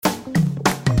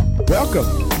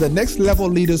Welcome to the Next Level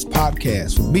Leaders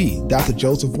Podcast with me, Dr.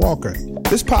 Joseph Walker.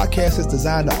 This podcast is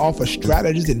designed to offer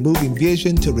strategies in moving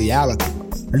vision to reality.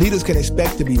 Leaders can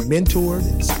expect to be mentored,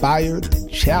 inspired,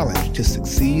 challenged to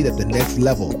succeed at the next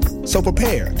level. So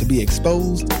prepare to be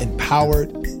exposed,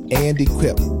 empowered, and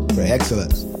equipped for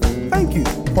excellence. Thank you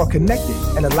for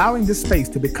connecting and allowing this space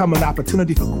to become an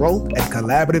opportunity for growth and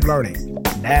collaborative learning.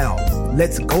 Now,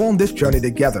 let's go on this journey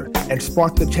together and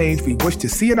spark the change we wish to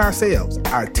see in ourselves,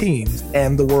 our teams,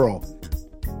 and the world.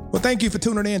 Well, thank you for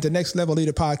tuning in to Next Level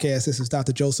Leader Podcast. This is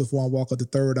Dr. Joseph Walker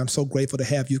III. I'm so grateful to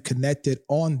have you connected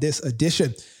on this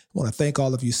edition. I want to thank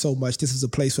all of you so much. This is a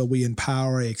place where we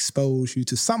empower, expose you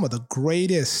to some of the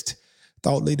greatest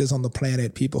thought leaders on the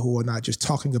planet, people who are not just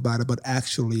talking about it, but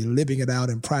actually living it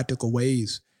out in practical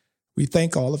ways. We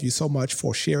thank all of you so much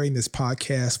for sharing this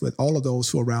podcast with all of those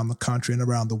who are around the country and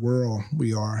around the world.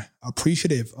 We are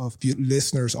appreciative of you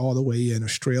listeners all the way in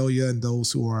Australia and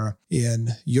those who are in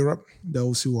Europe,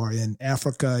 those who are in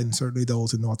Africa, and certainly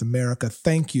those in North America.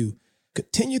 Thank you.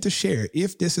 Continue to share.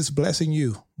 If this is blessing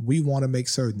you, we want to make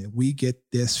certain that we get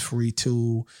this free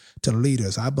tool to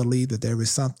leaders. I believe that there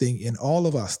is something in all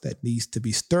of us that needs to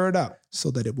be stirred up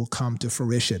so that it will come to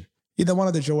fruition. You know, one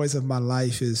of the joys of my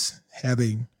life is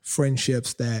having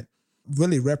friendships that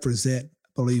really represent, I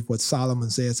believe, what Solomon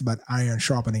says about iron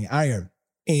sharpening iron.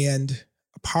 And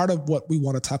a part of what we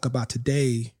want to talk about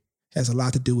today has a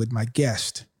lot to do with my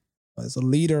guest. As a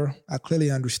leader, I clearly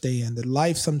understand that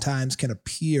life sometimes can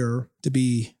appear to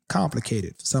be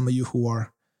complicated. For some of you who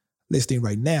are listening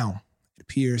right now, it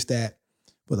appears that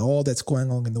with all that's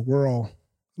going on in the world,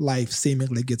 life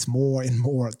seemingly gets more and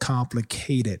more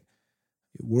complicated.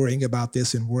 You're worrying about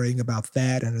this and worrying about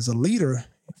that. And as a leader,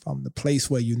 from the place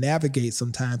where you navigate,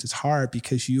 sometimes it's hard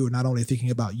because you are not only thinking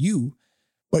about you,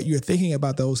 but you're thinking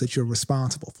about those that you're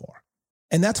responsible for.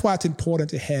 And that's why it's important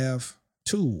to have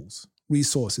tools,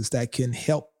 resources that can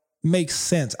help make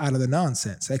sense out of the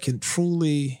nonsense, that can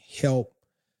truly help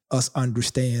us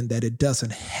understand that it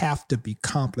doesn't have to be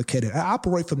complicated. I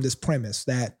operate from this premise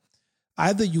that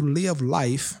either you live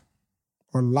life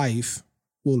or life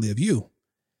will live you.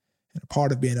 And a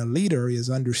part of being a leader is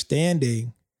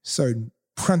understanding certain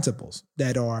principles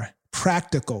that are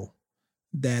practical,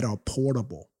 that are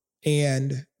portable.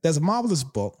 And there's a marvelous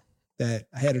book that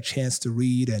I had a chance to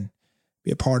read and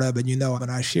be a part of. And you know, when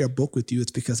I share a book with you,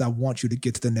 it's because I want you to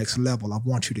get to the next level. I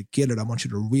want you to get it. I want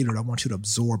you to read it. I want you to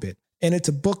absorb it. And it's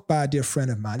a book by a dear friend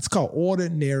of mine. It's called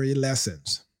Ordinary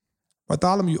Lessons.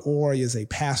 Bartholomew Orr is a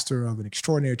pastor of an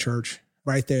extraordinary church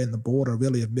right there in the border,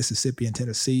 really, of Mississippi and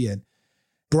Tennessee. And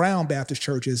Brown Baptist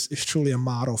Church is truly a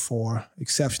model for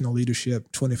exceptional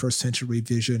leadership, 21st century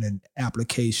vision and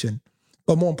application.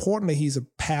 But more importantly, he's a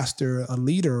pastor, a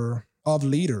leader of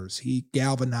leaders. He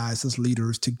galvanizes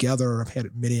leaders together. I've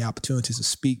had many opportunities to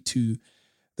speak to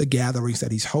the gatherings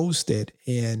that he's hosted.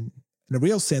 And in a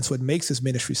real sense, what makes his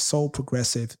ministry so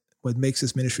progressive, what makes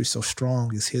his ministry so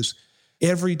strong is his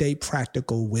everyday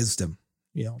practical wisdom,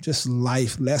 you know, just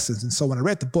life lessons. And so when I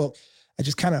read the book, I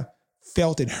just kind of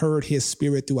felt and heard his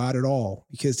spirit throughout it all,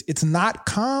 because it's not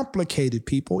complicated,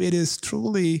 people. It is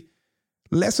truly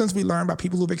lessons we learn by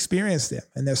people who've experienced them.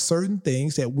 And there's certain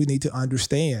things that we need to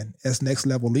understand as next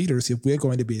level leaders if we're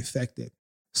going to be effective.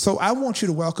 So I want you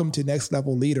to welcome to Next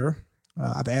Level Leader.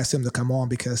 I've asked him to come on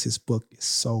because his book is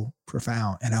so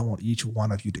profound, and I want each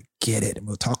one of you to get it. And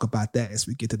we'll talk about that as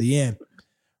we get to the end.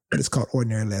 But it's called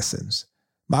Ordinary Lessons.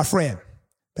 My friend,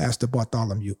 Pastor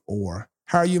Bartholomew Orr.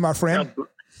 How are you, my friend?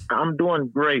 I'm doing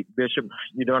great, Bishop.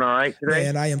 You doing all right today?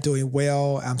 Man, I am doing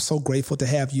well. I'm so grateful to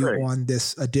have you on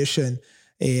this edition.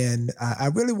 And I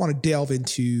really want to delve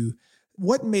into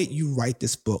what made you write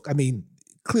this book. I mean,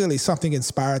 clearly something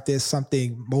inspired this,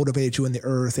 something motivated you in the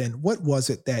earth. And what was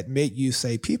it that made you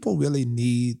say people really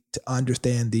need to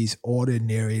understand these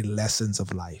ordinary lessons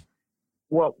of life?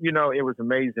 Well, you know, it was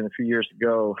amazing. A few years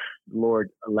ago, the Lord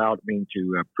allowed me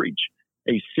to preach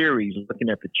a series looking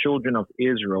at the children of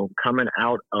Israel coming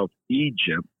out of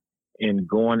Egypt and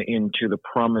going into the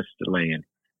promised land.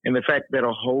 And the fact that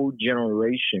a whole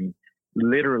generation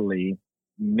literally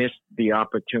missed the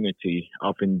opportunity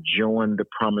of enjoying the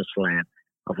promised land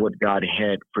of what God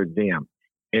had for them.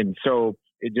 And so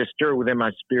it just stirred within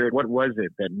my spirit. What was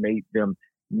it that made them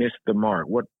miss the mark?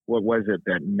 What was it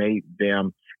that made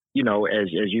them, you know, as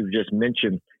you've just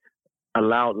mentioned,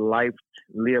 allowed life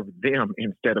to live them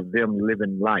instead of them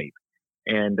living life?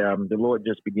 And the Lord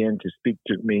just began to speak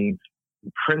to me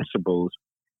principles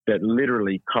that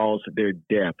literally caused their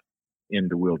death in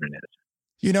the wilderness.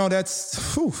 You know,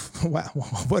 that's, wow,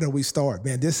 where do we start,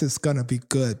 man? This is going to be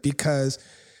good because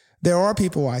there are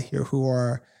people out here who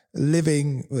are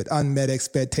living with unmet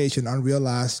expectation,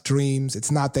 unrealized dreams.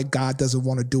 It's not that God doesn't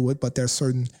want to do it, but there are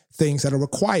certain things that are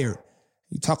required.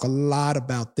 You talk a lot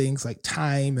about things like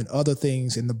time and other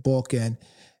things in the book. And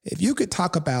if you could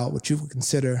talk about what you would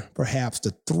consider perhaps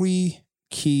the 3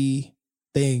 key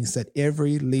things that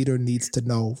every leader needs to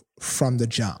know from the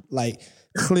jump, like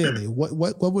clearly,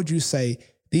 what would you say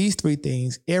these 3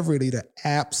 things every leader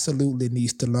absolutely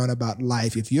needs to learn about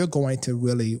life if you're going to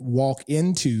really walk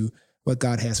into what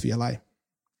God has for your life?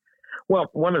 Well,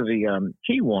 one of the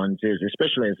key ones is,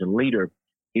 especially as a leader,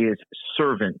 is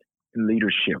servant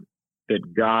leadership,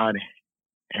 that God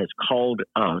has called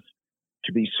us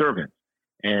to be servants.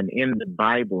 And in the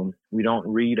Bible, we don't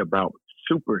read about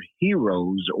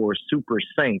superheroes or super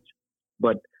saints,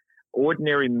 but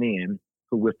ordinary men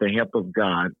who, with the help of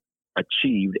God,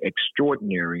 achieved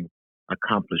extraordinary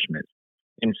accomplishments.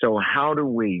 And so how do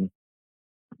we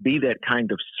be that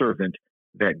kind of servant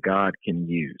that God can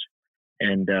use?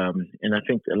 And I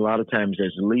think a lot of times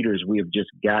as leaders, we have just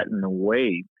gotten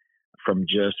away from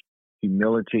just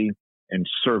humility and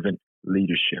servant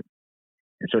leadership.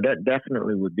 And so that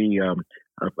definitely would be a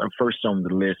first on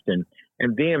the list. And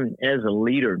then as a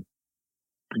leader,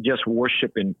 just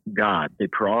worshiping God, the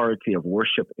priority of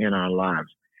worship in our lives,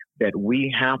 that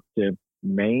we have to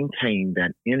maintain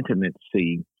that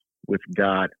intimacy with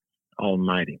God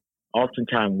Almighty.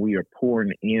 Oftentimes we are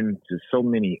pouring into so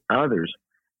many others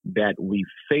that we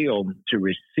fail to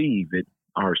receive it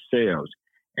ourselves.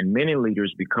 And many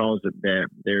leaders, because of that,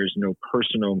 there's no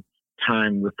personal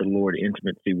time with the Lord,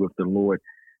 intimacy with the Lord.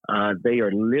 They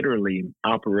are literally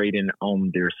operating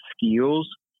on their skills,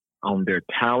 on their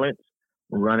talents,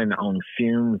 running on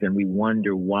fumes, and we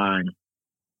wonder why,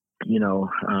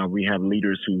 we have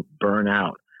leaders who burn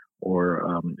out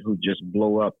or who just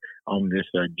blow up on this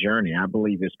journey. I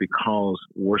believe it's because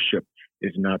worship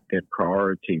is not that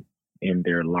priority in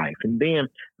their life. And then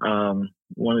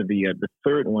one of the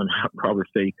third one I'd probably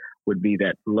say would be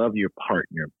that love your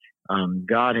partner.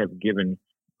 God has given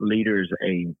leaders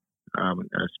a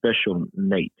special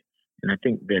mate. And I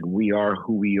think that we are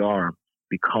who we are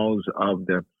because of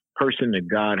the person that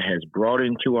God has brought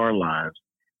into our lives.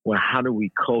 Well, how do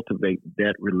we cultivate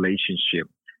that relationship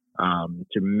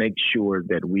to make sure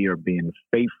that we are being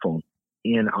faithful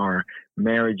in our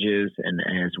marriages and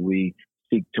as we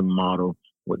seek to model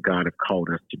what God has called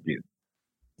us to do?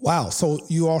 Wow. So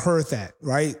you all heard that,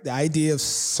 right? The idea of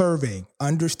serving,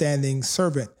 understanding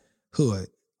servanthood,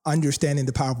 understanding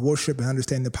the power of worship and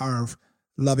understanding the power of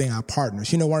loving our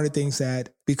partners. One of the things that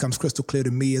becomes crystal clear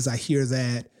to me as I hear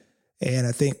that, and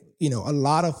I think, a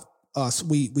lot of us,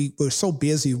 we're so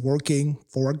busy working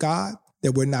for God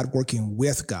that we're not working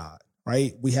with God,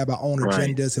 right? We have our own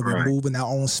agendas and we're moving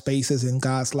our own spaces, and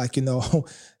God's like,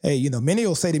 hey, many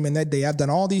will say to me in that day, I've done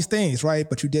all these things, right?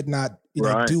 But you did not,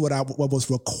 do what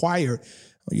was required.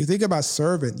 When you think about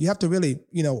servant, you have to really,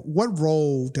 what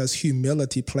role does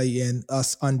humility play in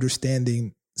us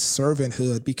understanding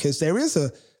servanthood? Because there is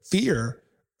a fear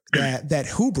that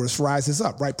hubris rises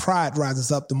up, right? Pride rises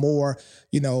up the more,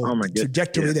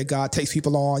 trajectory that God takes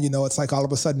people on. It's like all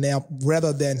of a sudden now,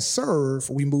 rather than serve,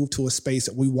 we move to a space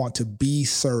that we want to be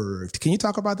served. Can you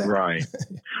talk about that? Right.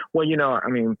 Well,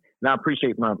 and I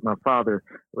appreciate my father,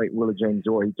 late Willie James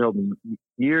Orr. He told me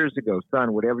years ago,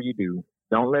 son, whatever you do,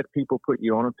 don't let people put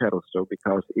you on a pedestal,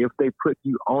 because if they put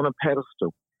you on a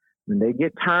pedestal, when they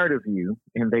get tired of you,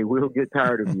 and they will get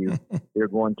tired of you, they're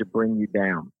going to bring you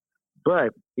down. But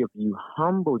if you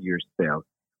humble yourself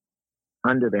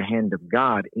under the hand of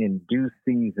God in due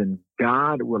season,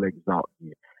 God will exalt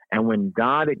you. And when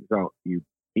God exalts you,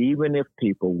 even if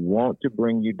people want to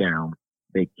bring you down,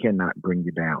 they cannot bring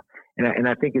you down. And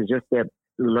I think it's just that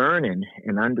learning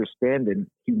and understanding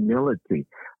humility.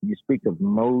 You speak of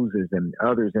Moses and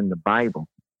others in the Bible.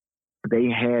 They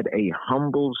had a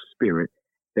humble spirit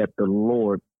that the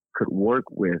Lord could work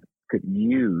with, could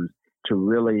use to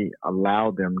really allow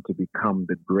them to become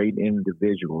the great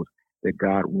individuals that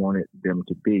God wanted them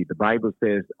to be. The Bible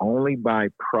says only by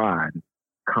pride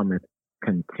cometh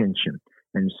contention.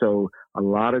 And so a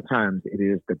lot of times it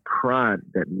is the pride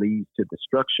that leads to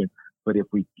destruction. But if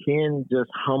we can just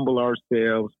humble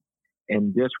ourselves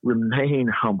and just remain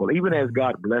humble, even as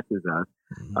God blesses us,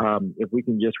 if we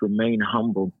can just remain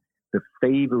humble, the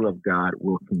favor of God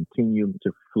will continue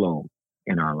to flow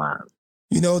in our lives.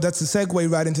 That's a segue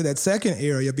right into that second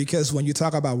area, because when you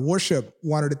talk about worship,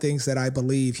 one of the things that I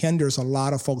believe hinders a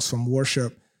lot of folks from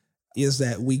worship is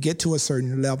that we get to a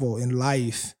certain level in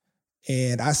life,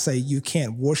 and I say you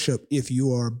can't worship if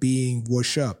you are being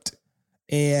worshiped.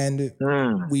 And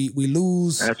we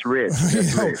lose. That's rich.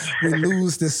 That's rich. We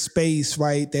lose this space,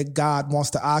 right, that God wants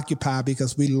to occupy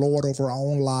because we lord over our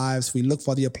own lives. We look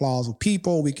for the applause of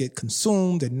people. We get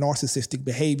consumed in narcissistic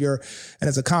behavior. And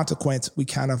as a consequence, we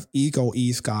kind of ego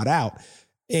ease God out.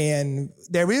 And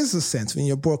there is a sense in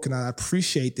your book, and I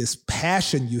appreciate this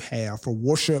passion you have for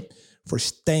worship, for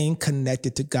staying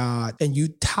connected to God. And you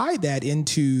tie that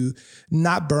into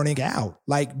not burning out,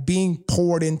 like being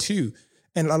poured into.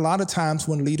 And a lot of times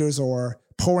when leaders are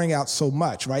pouring out so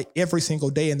much, right, every single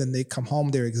day, and then they come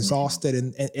home, they're exhausted,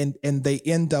 and they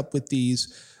end up with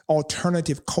these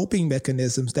alternative coping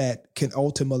mechanisms that can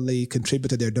ultimately contribute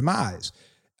to their demise.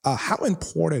 How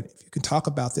important, if you can talk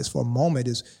about this for a moment,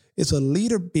 is a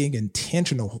leader being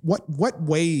intentional? What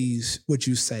ways would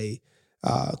you say,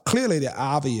 clearly the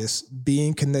obvious,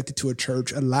 being connected to a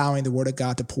church, allowing the word of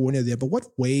God to pour into them, but what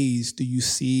ways do you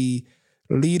see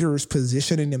leaders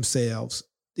positioning themselves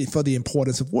for the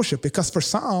importance of worship? Because for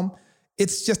some,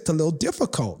 it's just a little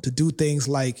difficult to do things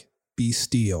like be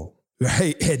still,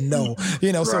 right? And no,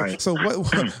 right. So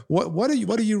what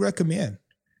do you recommend?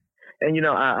 And,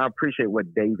 I appreciate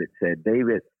what David said.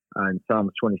 David in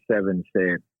Psalms 27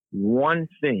 said, one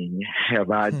thing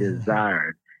have I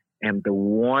desired, and the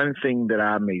one thing that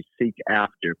I may seek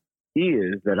after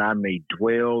is that I may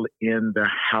dwell in the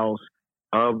house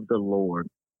of the Lord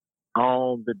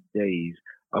all the days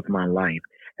of my life.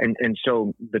 And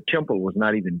so the temple was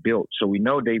not even built. So we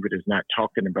know David is not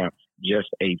talking about just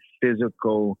a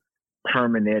physical,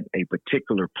 permanent, a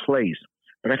particular place,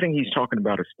 but I think he's talking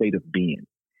about a state of being.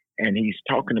 And he's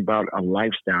talking about a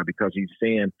lifestyle, because he's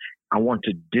saying, I want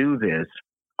to do this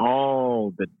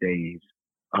all the days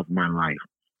of my life.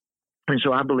 And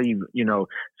so I believe,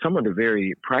 some of the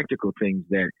very practical things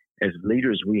that as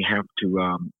leaders we have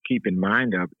to keep in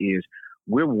mind of is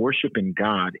we're worshiping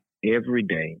God every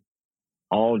day,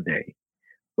 all day,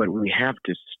 but we have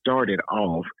to start it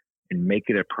off and make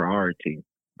it a priority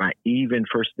by even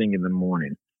first thing in the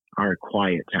morning, our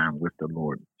quiet time with the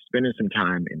Lord, spending some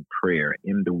time in prayer,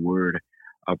 in the Word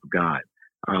of God,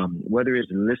 whether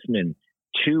it's listening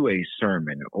to a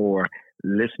sermon or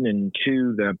listening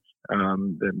to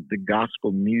the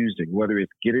gospel music, whether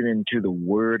it's getting into the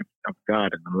Word of God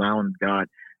and allowing God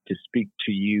to speak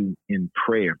to you in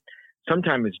prayer.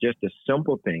 Sometimes it's just a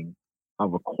simple thing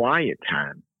of a quiet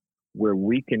time where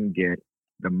we can get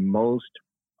the most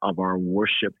of our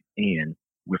worship in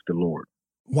with the Lord.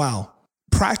 Wow.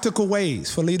 Practical ways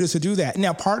for leaders to do that.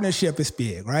 Now, partnership is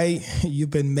big, right?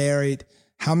 You've been married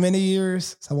how many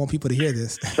years? So I want people to hear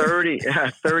this. 30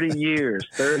 years. 30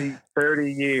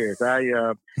 years.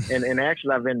 And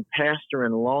actually I've been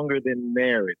pastoring longer than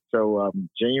married. So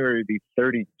January would be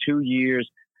 32 years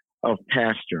of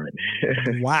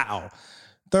pastoring. Wow.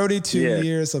 32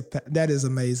 years of that is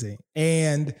amazing.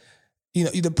 And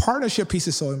the partnership piece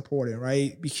is so important,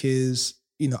 right? Because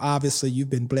obviously you've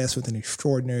been blessed with an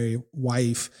extraordinary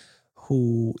wife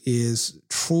who is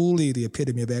truly the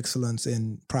epitome of excellence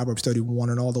in Proverbs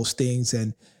 31 and all those things.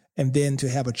 And then to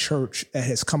have a church that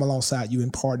has come alongside you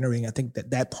in partnering, I think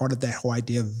that part of that whole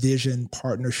idea of vision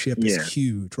partnership is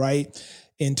huge, right?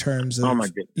 In terms of, oh my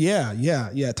goodness.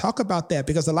 Yeah. Talk about that,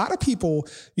 because a lot of people,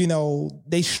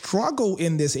 they struggle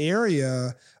in this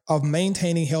area of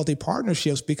maintaining healthy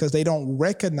partnerships because they don't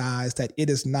recognize that it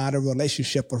is not a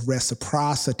relationship of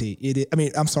reciprocity.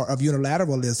 Of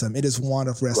unilateralism. It is one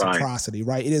of reciprocity,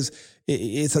 right?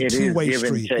 It's a two-way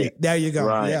street. Yeah, there you go.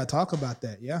 Right. Yeah, talk about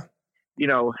that. Yeah.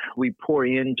 We pour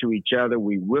into each other,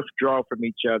 we withdraw from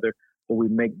each other, but we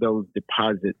make those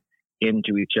deposits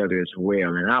into each other as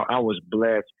well. And I was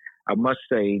blessed. I must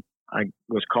say, I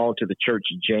was called to the church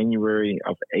January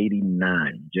of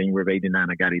 89. January of 89,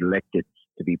 I got elected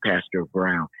to be pastor of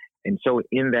Brown. And so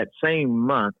in that same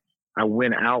month, I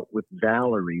went out with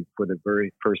Valerie for the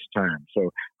very first time.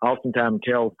 So I oftentimes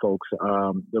tell folks,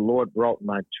 the Lord brought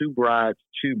my two brides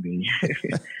to me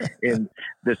in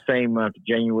the same month,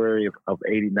 January of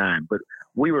 89. But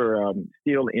we were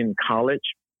still in college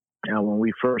when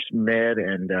we first met,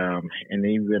 and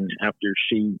even after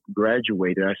she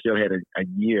graduated, I still had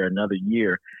another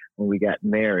year when we got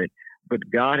married. But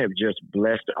God have just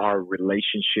blessed our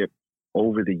relationship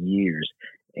over the years.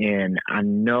 And I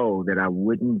know that I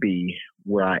wouldn't be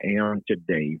where I am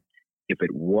today if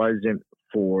it wasn't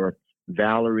for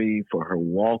Valerie, for her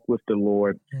walk with the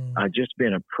Lord, just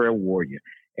being a prayer warrior.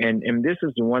 And this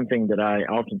is the one thing that I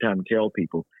oftentimes tell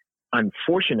people.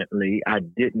 Unfortunately, I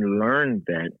didn't learn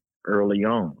that early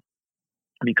on,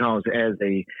 because as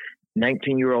a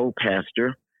 19-year-old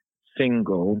pastor,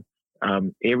 single,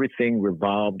 everything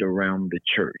revolved around the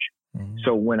church. Mm-hmm.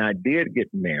 So when I did get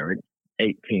married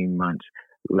 18 months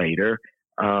later,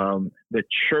 the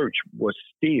church was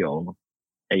still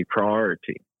a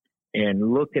priority.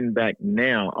 And looking back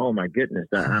now, oh my goodness,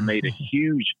 I made a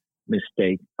huge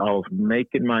mistake of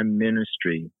making my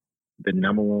ministry the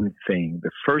number one thing,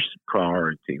 the first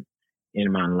priority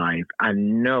in my life. I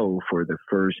know for the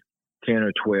first 10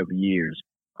 or 12 years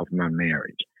of my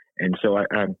marriage. And so I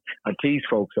tease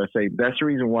folks. I say, that's the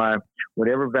reason why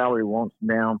whatever Valerie wants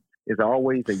now is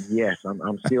always a yes.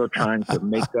 I'm still trying to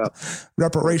make up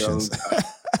reparations.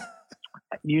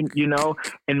 You know,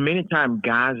 and many times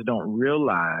guys don't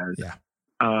realize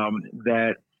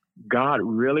that God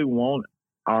really wants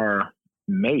our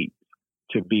mate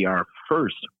to be our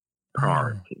first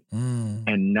priority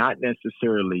and not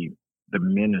necessarily the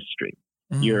ministry.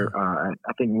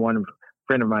 I think one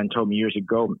friend of mine told me years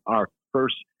ago, our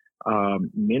first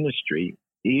ministry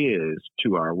is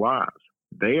to our wives.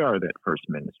 They are that first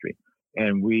ministry.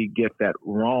 And we get that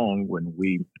wrong when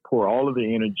we pour all of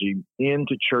the energy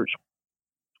into church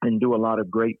and do a lot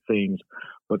of great things,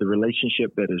 but the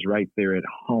relationship that is right there at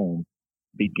home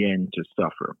begin to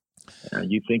suffer.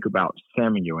 You think about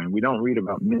Samuel, and we don't read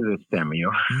about Mrs.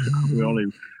 Samuel. We only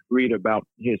read about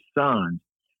his sons,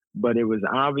 but it was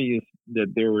obvious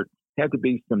that there had to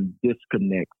be some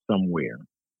disconnect somewhere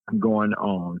going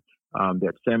on,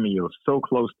 that Samuel was so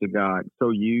close to God, so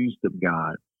used of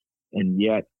God, and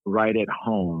yet right at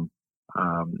home,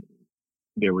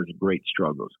 there was great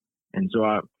struggles. And so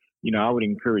I would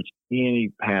encourage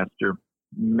any pastor,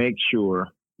 make sure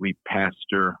we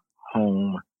pastor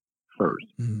home first.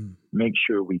 Make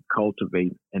sure we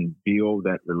cultivate and build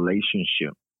that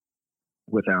relationship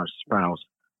with our spouse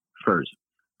first.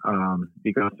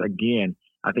 Because again,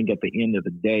 I think at the end of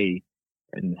the day,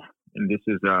 and this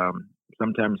is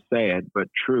sometimes sad, but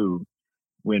true,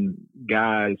 when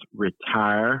guys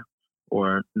retire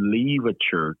or leave a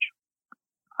church,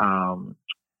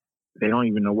 they don't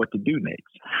even know what to do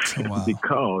next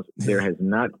because there has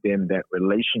not been that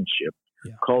relationship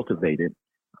cultivated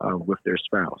with their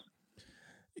spouse.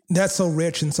 That's so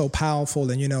rich and so powerful.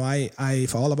 And, I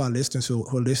for all of our listeners who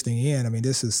are listening in, I mean,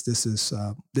 this is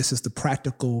the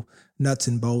practical nuts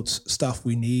and bolts stuff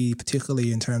we need,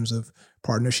 particularly in terms of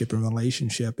partnership and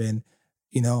relationship. And,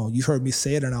 you've heard me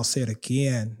say it, and I'll say it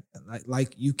again,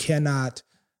 like you cannot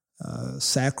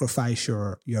sacrifice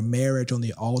your marriage on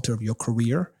the altar of your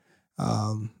career.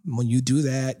 When you do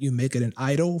that, you make it an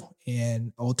idol,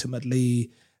 and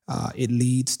ultimately it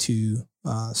leads to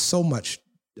so much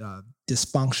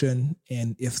dysfunction.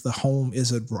 And if the home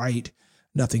isn't right,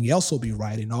 nothing else will be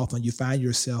right. And often you find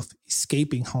yourself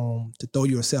escaping home to throw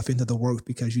yourself into the work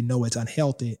because you know it's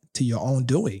unhealthy to your own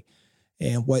doing.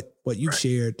 And what you've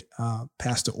shared,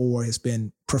 Pastor Orr, has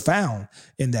been profound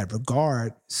in that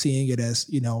regard, seeing it as,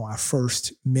 our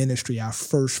first ministry, our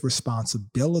first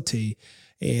responsibility.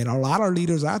 And a lot of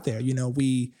leaders out there,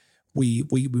 we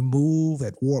move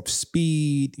at warp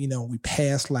speed, we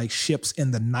pass like ships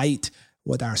in the night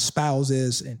with our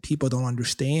spouses, and people don't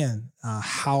understand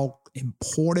how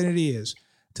important it is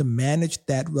to manage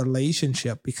that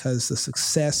relationship, because the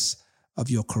success of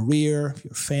your career,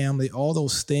 your family, all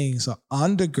those things are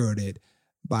undergirded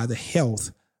by the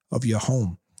health of your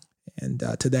home. And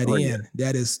to that end,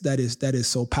 that is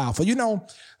so powerful.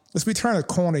 As we turn a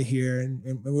corner here,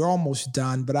 and we're almost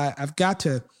done, but I've got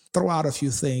to throw out a few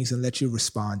things and let you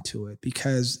respond to it,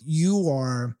 because you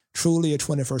are truly a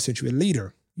 21st century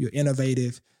leader. You're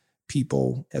innovative.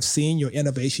 People have seen your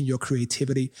innovation, your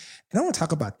creativity. And I want to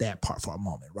talk about that part for a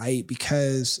moment, right?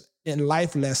 Because in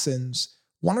life lessons,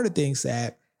 one of the things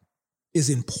that is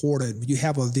important, you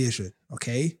have a vision,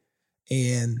 okay?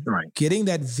 And getting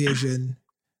that vision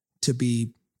to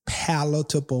be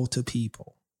palatable to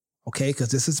people, okay? Because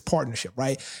this is partnership,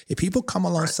 right? If people come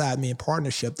alongside me in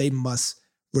partnership, they must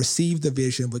receive the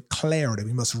vision with clarity.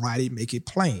 We must write it, make it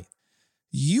plain.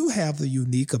 You have the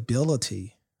unique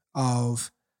ability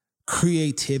of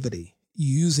creativity,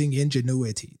 using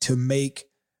ingenuity to make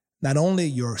not only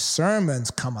your sermons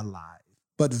come alive,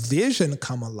 but vision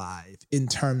come alive in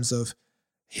terms of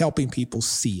helping people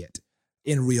see it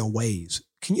in real ways.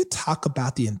 Can you talk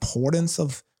about the importance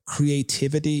of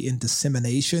creativity in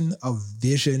dissemination of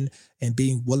vision and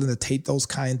being willing to take those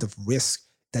kinds of risks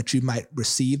that you might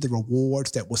receive the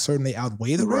rewards that will certainly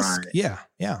outweigh the risk? Yeah.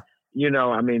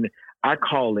 I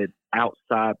call it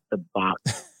outside the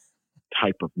box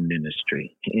type of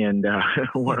ministry. And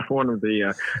one of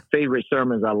the favorite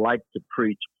sermons I like to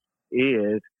preach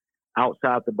is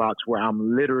outside the box, where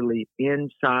I'm literally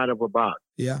inside of a box.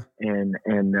 Yeah. And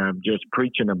just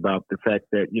preaching about the fact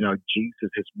that, Jesus,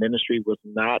 his ministry was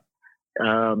not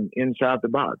inside the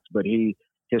box, but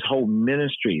his whole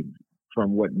ministry,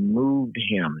 from what moved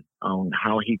him on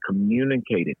how he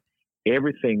communicated,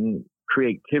 everything,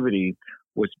 creativity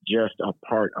was just a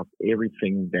part of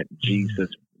everything that Jesus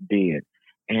did.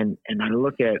 And I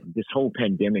look at this whole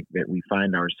pandemic that we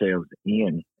find ourselves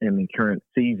in the current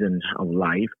season of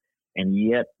life, and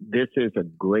yet this is a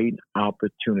great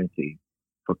opportunity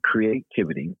for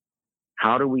creativity.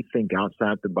 How do we think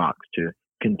outside the box to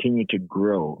continue to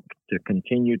grow, to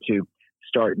continue to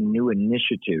start new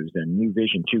initiatives and new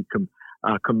vision, to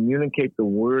communicate the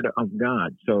word of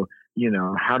God? So,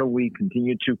 how do we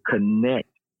continue to connect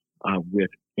with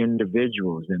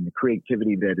individuals and the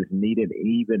creativity that is needed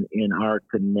even in our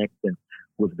connection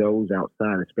with those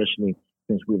outside, especially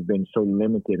since we've been so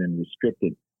limited and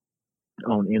restricted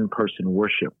on in-person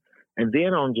worship. And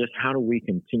then on just how do we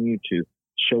continue to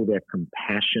show that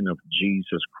compassion of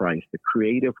Jesus Christ, the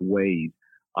creative ways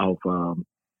of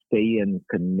staying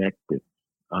connected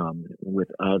with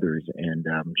others and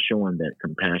showing that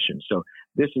compassion. So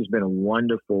this has been a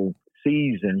wonderful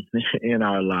season in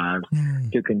our lives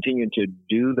to continue to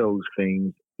do those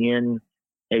things in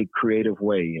a creative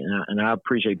way. And I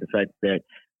appreciate the fact that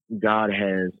God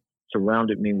has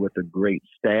surrounded me with a great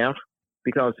staff,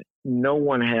 because no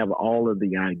one have all of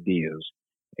the ideas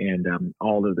and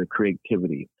all of the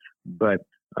creativity, but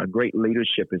great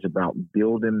leadership is about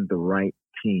building the right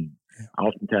team. I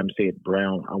oftentimes say at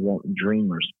Brown, I want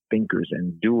dreamers, thinkers,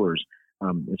 and doers.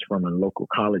 It's from a local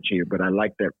college here, but I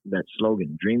like that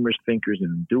slogan, dreamers, thinkers,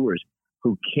 and doers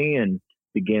who can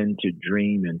begin to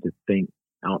dream and to think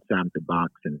outside the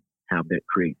box and have that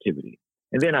creativity.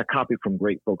 And then I copy from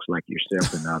great folks like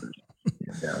yourself and others.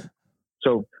 And,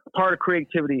 so part of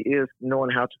creativity is knowing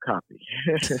how to copy.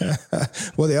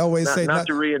 Well, they always say not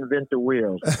to reinvent the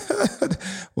wheel.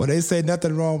 Well, they say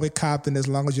nothing wrong with copying as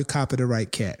long as you copy the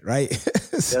right cat, right?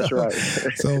 That's right.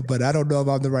 But I don't know if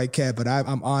I'm the right cat, but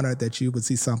I'm honored that you would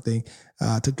see something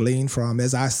to glean from,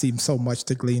 as I see so much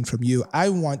to glean from you. I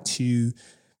want to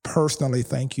personally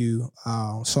thank you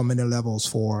on so many levels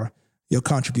for your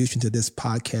contribution to this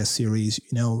podcast series.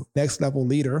 Next Level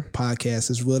Leader podcast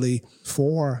is really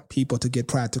for people to get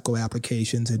practical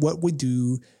applications and what we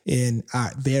do in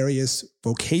our various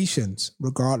vocations,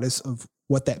 regardless of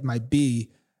what that might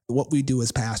be. What we do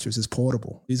as pastors is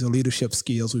portable. These are leadership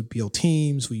skills. We build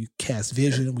teams, we cast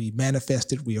vision, we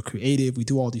manifest it, we are creative, we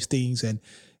do all these things, and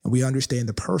we understand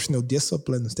the personal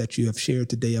disciplines that you have shared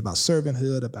today about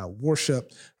servanthood, about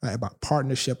worship, right, about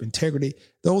partnership, integrity.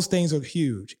 Those things are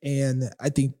huge. And I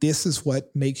think this is what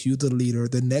makes you the leader,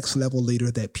 the next level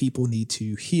leader that people need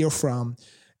to hear from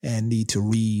and need to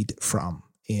read from.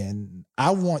 And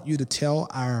I want you to tell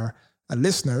our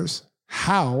listeners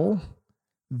how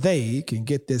they can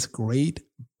get this great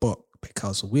book,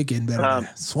 because we're getting ready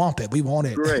to swamp it. We want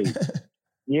it. Great.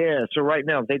 Yeah, so right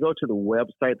now, if they go to the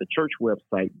website, the church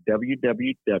website,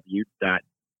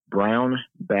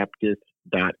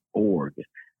 www.brownbaptist.org,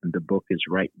 and the book is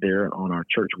right there on our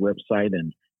church website,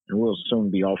 and we'll soon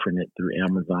be offering it through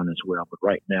Amazon as well. But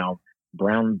right now,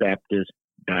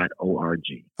 brownbaptist.org.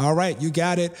 All right, you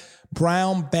got it.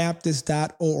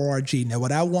 brownbaptist.org. Now,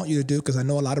 what I want you to do, because I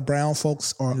know a lot of Brown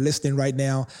folks are listening right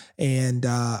now, and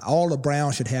all the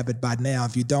Brown should have it by now.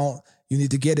 If you don't, you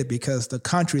need to get it, because the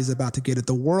country is about to get it.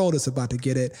 The world is about to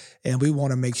get it. And we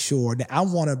want to make sure. Now, I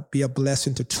want to be a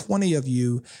blessing to 20 of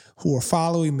you who are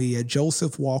following me at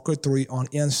Joseph Walker 3 on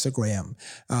Instagram.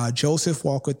 Joseph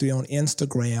Walker 3 on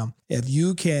Instagram. If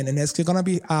you can, and it's going to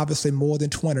be obviously more than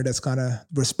 20 that's going to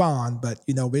respond, but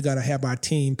we're going to have our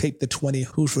team pick the 20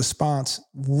 whose response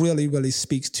really, really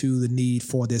speaks to the need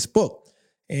for this book.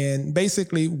 And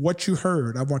basically what you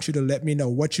heard, I want you to let me know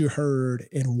what you heard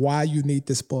and why you need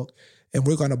this book. And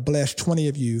we're going to bless 20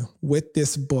 of you with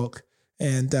this book.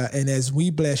 And as we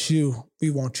bless you, we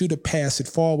want you to pass it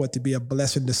forward to be a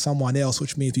blessing to someone else,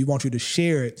 which means we want you to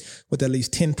share it with at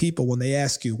least 10 people. When they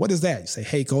ask you, what is that? You say,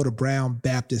 hey, go to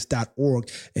brownbaptist.org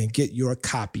and get your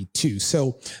copy too.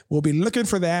 So we'll be looking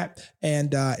for that.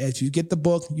 And as you get the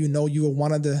book, you are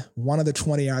one of the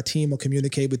 20. Our team will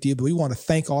communicate with you. But we want to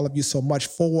thank all of you so much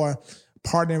for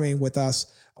partnering with us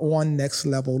on Next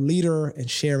Level Leader and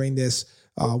sharing this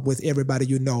with everybody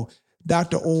you know.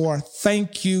 Dr. Orr,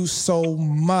 thank you so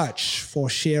much for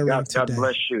sharing today. God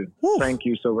bless you. Woo. Thank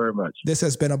you so very much. This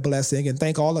has been a blessing. And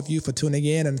thank all of you for tuning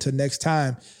in. And until next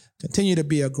time, continue to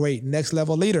be a great next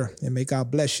level leader. And may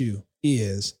God bless you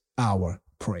is our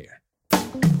prayer.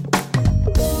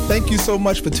 Thank you so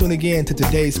much for tuning in to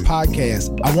today's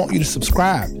podcast. I want you to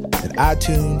subscribe at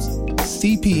iTunes,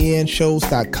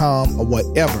 cpnshows.com, or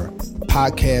whatever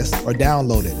podcasts are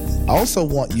downloaded. I also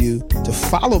want you to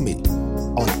follow me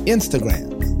on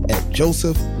Instagram at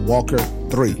Joseph Walker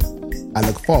 3. I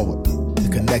look forward to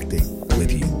connecting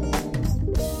with you.